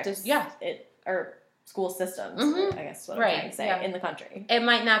 districts. Yeah. Or school systems, Mhm. I guess is what Right. I'm trying to say, Yeah. in the country. It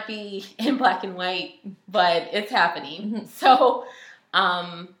might not be in black and white, but it's happening. Mhm. So,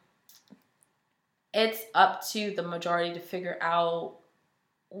 it's up to the majority to figure out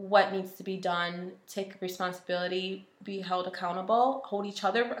what needs to be done, take responsibility, be held accountable, hold each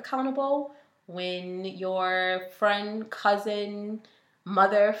other accountable. When your friend, cousin,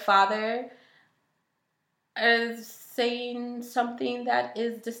 mother, father is saying something that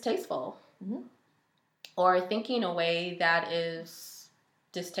is distasteful, Mhm. or thinking a way that is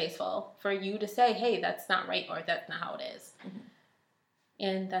distasteful, for you to say, hey, that's not right, or that's not how it is. Mhm.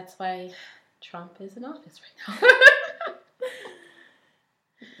 And that's why Trump is in office right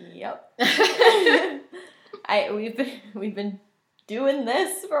Yep. now. We've been doing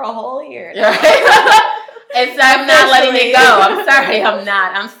this for a whole year. I'm not letting it go. I'm sorry, I'm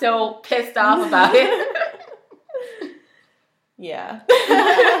not. I'm still pissed off about it. Yeah.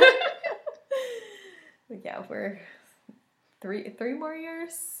 Yeah, we're three more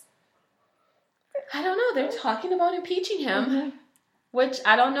years. I don't know. They're talking about impeaching him, Mm-hmm. which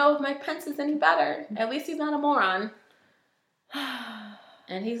I don't know if Mike Pence is any better. At least he's not a moron.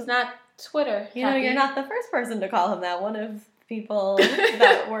 And he's not Twitter. You know, you're not the first person to call him that. One of people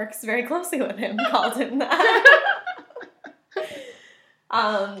that works very closely with him called him that.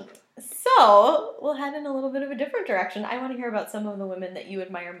 So we'll head in a little bit of a different direction. I want to hear about some of the women that you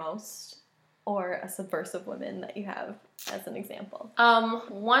admire most, or a subversive woman that you have as an example.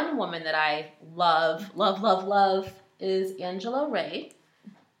 One woman that I love is Angela Ray.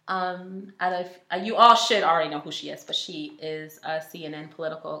 You all should already know who she is, but she is a CNN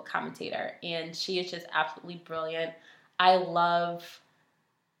political commentator, and she is just absolutely brilliant. I love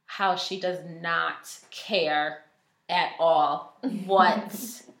how she does not care at all what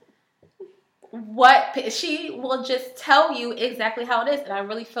she will just tell you exactly how it is, and I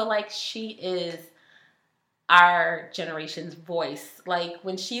really feel like she is our generation's voice. Like,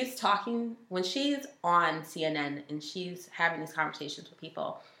 when she's on CNN and she's having these conversations with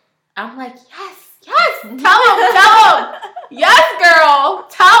people, I'm like, yes, tell him, yes, girl,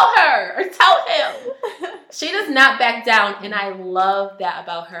 tell her, or tell him. She does not back down, and I love that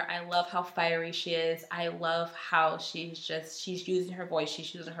about her. I love how fiery she is. I love how she's using her voice,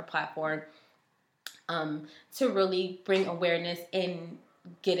 she's using her platform to really bring awareness and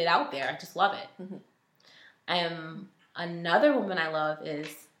get it out there. I just love it. Mm-hmm. Another woman I love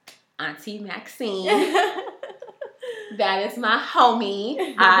is Auntie Maxine. That is my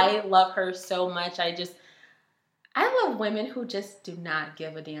homie. I love her so much. I love women who just do not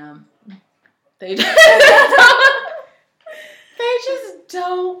give a damn. They just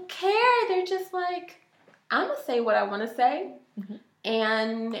don't care. They're just like, I'm going to say what I want to say, mm-hmm.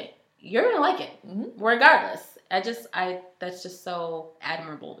 and you're going to like it, mm-hmm. regardless. That's just so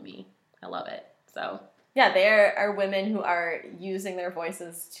admirable to me. I love it. So... Yeah, they are women who are using their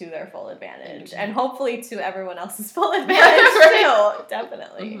voices to their full advantage, and hopefully to everyone else's full advantage too.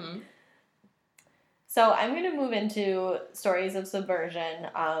 Definitely. Mm-hmm. So I'm going to move into stories of subversion,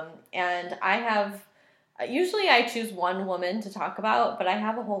 and I have. Usually I choose one woman to talk about, but I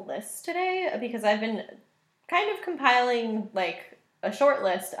have a whole list today because I've been kind of compiling like a short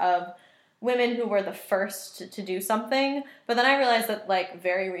list of women who were the first to do something, but then I realized that like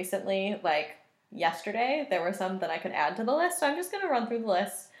very recently, like yesterday, there were some that I could add to the list, so I'm just going to run through the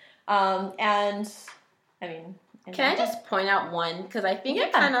list. And, I mean... Can I just point out one? Because I think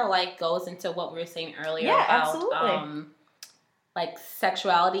it kind of, like, goes into what we were saying earlier about, like,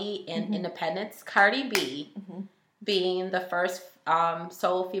 sexuality and mm-hmm. independence. Cardi B mm-hmm. being the first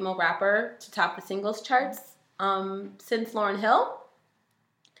solo female rapper to top the singles charts since Lauryn Hill.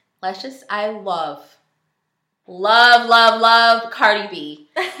 I love Cardi B.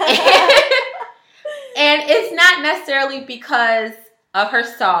 And it's not necessarily because of her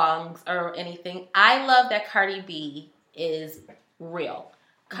songs or anything. I love that Cardi B is real.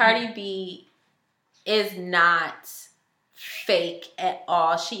 Mm-hmm. Cardi B is not fake at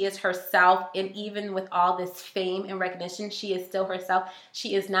all. She is herself, and even with all this fame and recognition, she is still herself.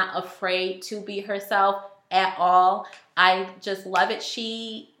 She is not afraid to be herself. at all. I just love it.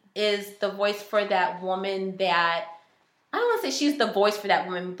 She is the voice for that woman that, I don't want to say she's the voice for that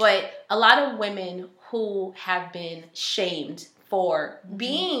woman, but a lot of women who have been shamed for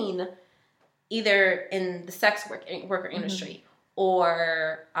being either in the sex worker industry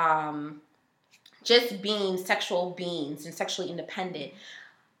or just being sexual beings and sexually independent.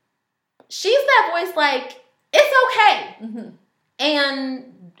 She's that voice like, it's okay.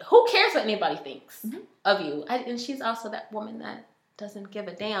 And who cares what anybody thinks of you? And she's also that woman that doesn't give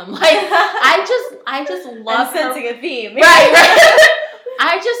a damn. Like, I just love her. Sensing a theme. Right.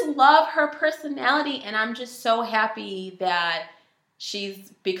 I just love her personality, and I'm just so happy that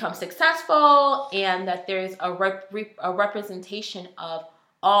she's become successful and that there's a representation of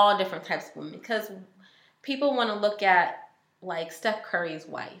all different types of women. Because people want to look at, like, Steph Curry's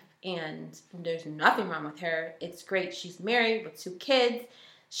wife, and there's nothing wrong with her. It's great. She's married with 2 kids.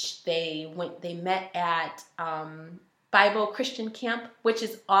 They met at Bible Christian camp, which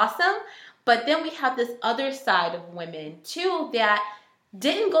is awesome. But then we have this other side of women too that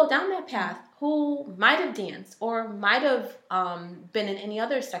didn't go down that path, who might have danced or might have been in any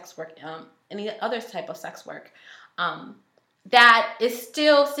other sex work, any other type of sex work, that is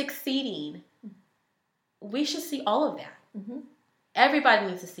still succeeding. We should see all of that. Everybody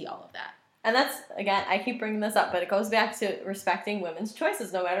needs to see all of that. And that's, again, I keep bringing this up, but it goes back to respecting women's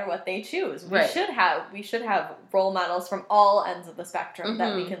choices no matter what they choose. We should have role models from all ends of the spectrum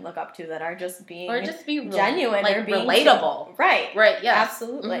that we can look up to that are just being genuine, like, or being relatable. Right. Yes.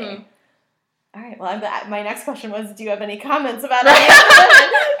 Absolutely. All right. Well, my next question was, do you have any comments about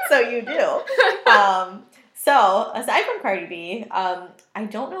it? So you do. So, aside from Cardi B, I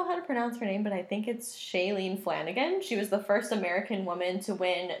don't know how to pronounce her name, but I think it's Shailene Flanagan. She was the first American woman to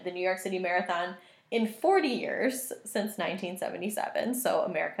win the New York City Marathon in 40 years since 1977. So,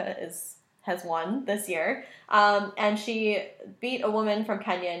 America has won this year. And she beat a woman from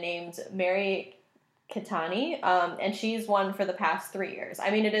Kenya named Mary Kitani, and she's won for the past 3 years. I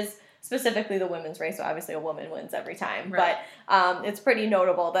mean, it is specifically the women's race, so obviously a woman wins every time. Right. But it's pretty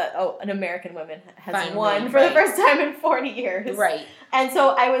notable that, an American woman has won for the first time in 40 years. Right. And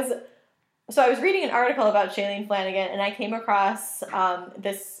so I was reading an article about Shailene Flanagan, and I came across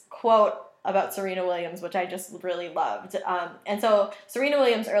this quote about Serena Williams, which I just really loved. And so Serena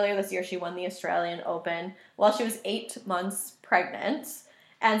Williams, earlier this year, she won the Australian Open while she was 8 months pregnant.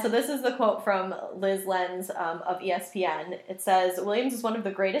 And so this is the quote from Liz Lenz of ESPN. It says, "Williams is one of the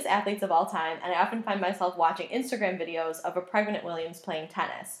greatest athletes of all time, and I often find myself watching Instagram videos of a pregnant Williams playing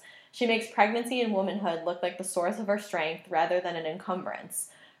tennis. She makes pregnancy and womanhood look like the source of her strength rather than an encumbrance.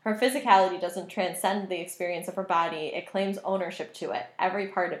 Her physicality doesn't transcend the experience of her body. It claims ownership to it, every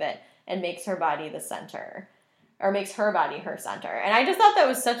part of it, and makes her body the center." Or makes her body her center. And I just thought that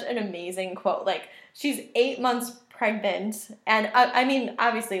was such an amazing quote. Like, she's 8 months pregnant, and I mean,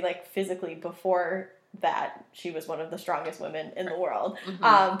 obviously, like, physically before that, she was one of the strongest women in the world.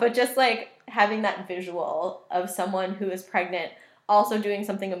 But just, like, having that visual of someone who is pregnant also doing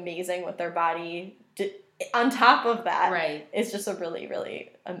something amazing with their body on top of that, right, is just a really, really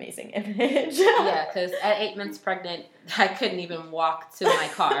amazing image. Yeah, because at 8 months pregnant, I couldn't even walk to my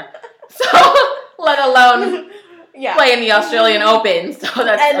car. So, let alone play in the Australian Open. So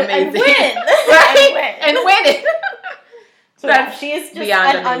that's amazing. And win. Right? And win it. So yeah, she is just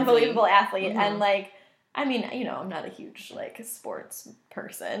an unbelievable athlete. Mm-hmm. And, like, I mean, you know, I'm not a huge, like, sports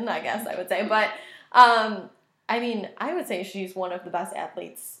person, I guess I would say. But, I mean, I would say she's one of the best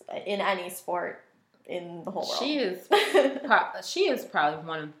athletes in any sport in the whole world. She is probably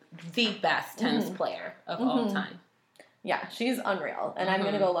one of the best tennis player of all time. Yeah, she's unreal. And I'm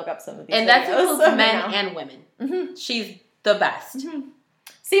going to go look up some of these and videos. And that includes men and women. She's the best.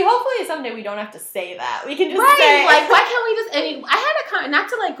 See, hopefully someday we don't have to say that. We can just say... like, why can't we just... I mean, I had a comment, not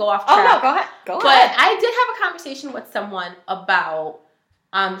to, like, go off track. Oh, no, go ahead. But I did have a conversation with someone about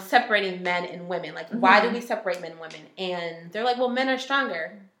separating men and women. Like, why do we separate men and women? And they're like, well, men are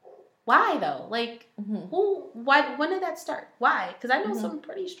stronger. Why, though? Like, when did that start? Why? Because I know some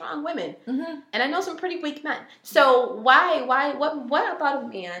pretty strong women. And I know some pretty weak men. So why, what about a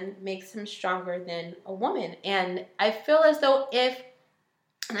man makes him stronger than a woman? And I feel as though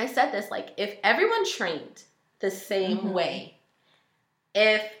and I said this, like, if everyone trained the same way,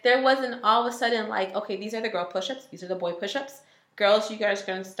 if there wasn't all of a sudden, like, okay, these are the girl push-ups, these are the boy push-ups, girls, you guys are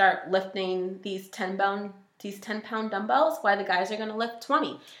going to start lifting these 10-pound dumbbells, while the guys are going to lift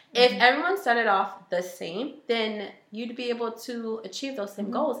 20. If everyone started off the same, then you'd be able to achieve those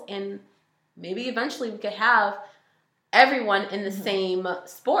same goals, and maybe eventually we could have everyone in the same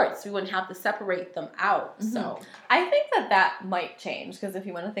sports. We wouldn't have to separate them out. So I think that might change, because if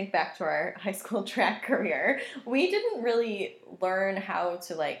you want to think back to our high school track career, we didn't really learn how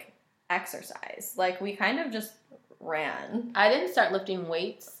to, like, exercise. Like, we kind of just ran. I didn't start lifting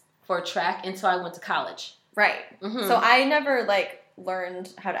weights for track until I went to college. Right. So I never, like,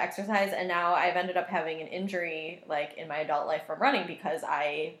 learned how to exercise, and now I've ended up having an injury, like, in my adult life from running because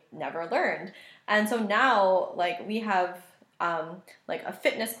I never learned. And so now, like, we have like a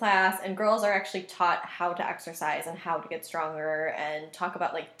fitness class, and girls are actually taught how to exercise and how to get stronger and talk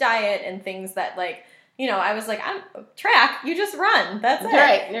about, like, diet and things that, like, you know, I was like, I'm track, you just run, that's it.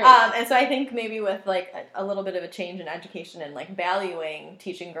 Right. And so I think maybe with, like, a little bit of a change in education and, like, valuing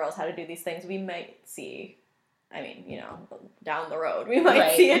teaching girls how to do these things, we might see, I mean, you know, down the road, we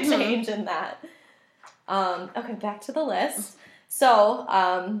might see a change in that. Okay, back to the list. So,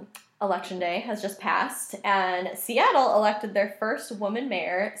 Election Day has just passed, and Seattle elected their first woman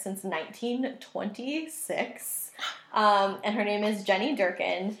mayor since 1926. And her name is Jenny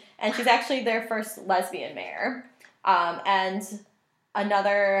Durkin, and she's actually their first lesbian mayor. And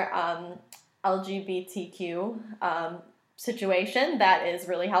another LGBTQ situation that is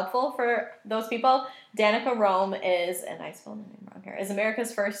really helpful for those people. Danica Rome is, and I spelled the name wrong here, is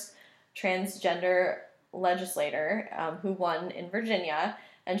America's first transgender legislator who won in Virginia,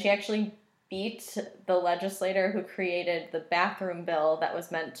 and she actually beat the legislator who created the bathroom bill that was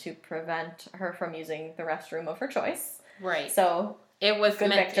meant to prevent her from using the restroom of her choice. Right. So it was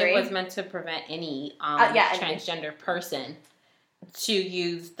victory. It was meant to prevent any transgender person to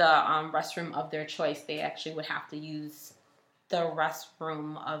use the restroom of their choice. They actually would have to use the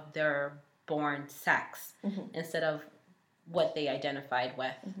restroom of their born sex instead of what they identified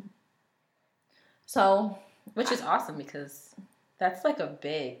with. So, which is awesome, because that's like a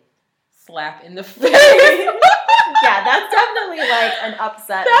big slap in the face. Yeah, that's definitely like an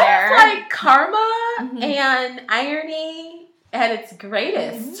upset there. That's like karma and irony at its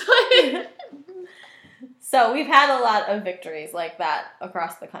greatest. So we've had a lot of victories like that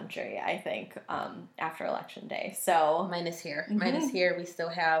across the country, I think, after Election Day. So mine is here. Mine is here. We still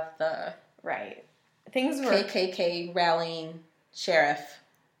have the things were KKK rallying sheriff.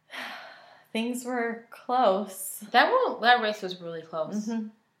 Things were close. That race was really close.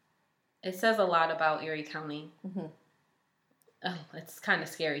 It says a lot about Erie County. Oh, it's kind of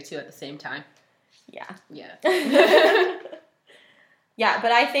scary too at the same time. Yeah. Yeah,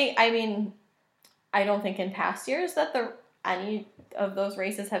 but I don't think in past years that any of those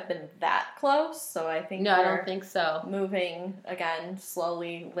races have been that close. So I think I don't think so. Moving again,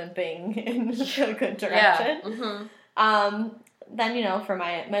 slowly limping in a good direction. Yeah. Then, you know, for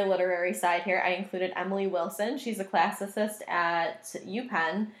my literary side here, I included Emily Wilson. She's a classicist at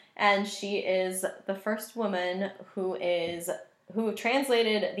UPenn, and she is the first woman who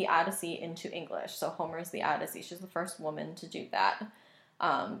translated the Odyssey into English. So Homer's The Odyssey. She's the first woman to do that.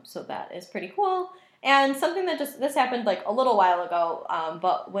 So that is pretty cool. And something that this happened like a little while ago,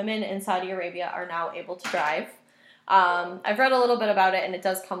 but women in Saudi Arabia are now able to drive. I've read a little bit about it, and it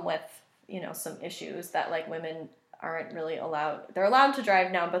does come with, you know, some issues that, like, women aren't really allowed. They're allowed to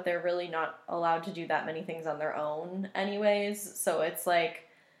drive now, but they're really not allowed to do that many things on their own anyways. So it's like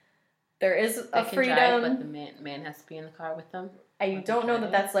there is a freedom. Drive, but the man has to be in the car with them. I don't know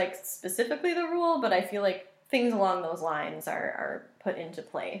that that's like specifically the rule, but I feel like things along those lines are put into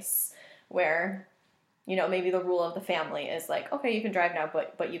place where, you know, maybe the rule of the family is like, okay, you can drive now,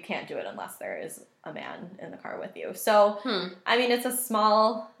 but you can't do it unless there is a man in the car with you. So, I mean, it's a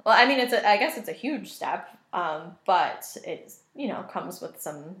small, well, I mean, I guess it's a huge step, but it's, you know, comes with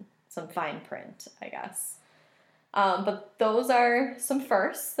some fine print, I guess. But those are some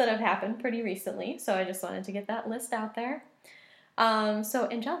firsts that have happened pretty recently, so I just wanted to get that list out there. So,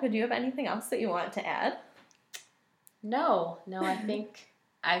 Angelica, do you have anything else that you want to add? No, I think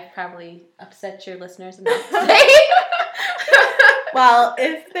I've probably upset your listeners enough today. Well,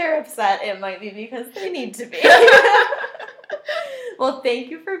 if they're upset, it might be because they need to be. Well, thank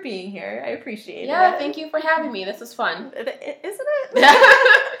you for being here. I appreciate it. Yeah, thank you for having me. This was fun. Isn't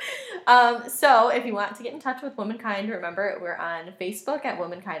it? So, if you want to get in touch with Womankind, remember we're on Facebook at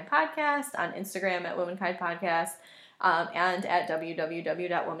Womankind Podcast, on Instagram at Womankind Podcast, and at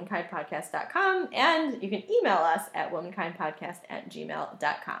www.womankindpodcast.com, and you can email us at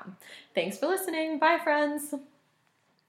womankindpodcast@gmail.com. Thanks for listening. Bye, friends.